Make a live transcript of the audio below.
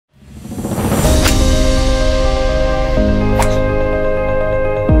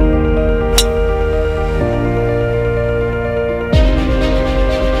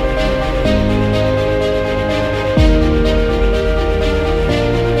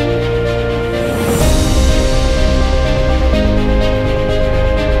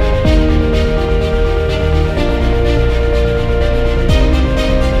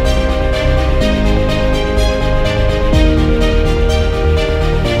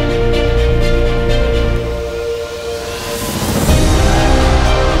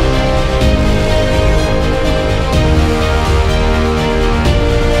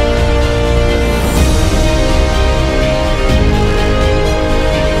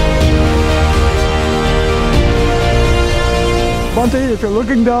Bunty, if you're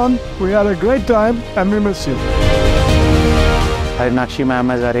looking down, we had a great time and we miss you. Nakshi ma'am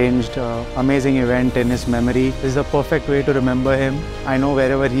has arranged an amazing event in his memory. This is a perfect way to remember him. I know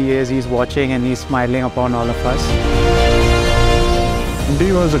wherever he is, he's watching and he's smiling upon all of us.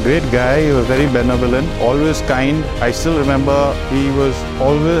 Bunty was a great guy. He was very benevolent, always kind. I still remember he was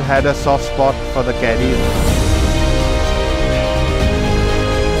always had a soft spot for the caddies.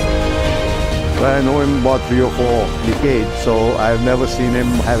 I know him about 3 or 4 decades, so I've never seen him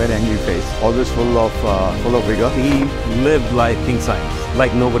have an angry face. Always full of vigor. He lived life king size,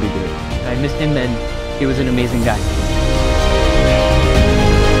 like nobody did. I missed him and he was an amazing guy.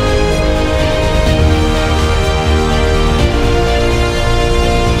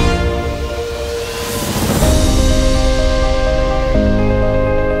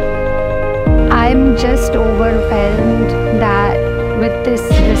 I'm just overwhelmed that with this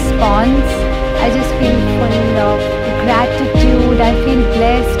response, I just feel full of gratitude, I feel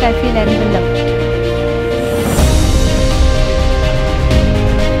blessed, I feel enveloped.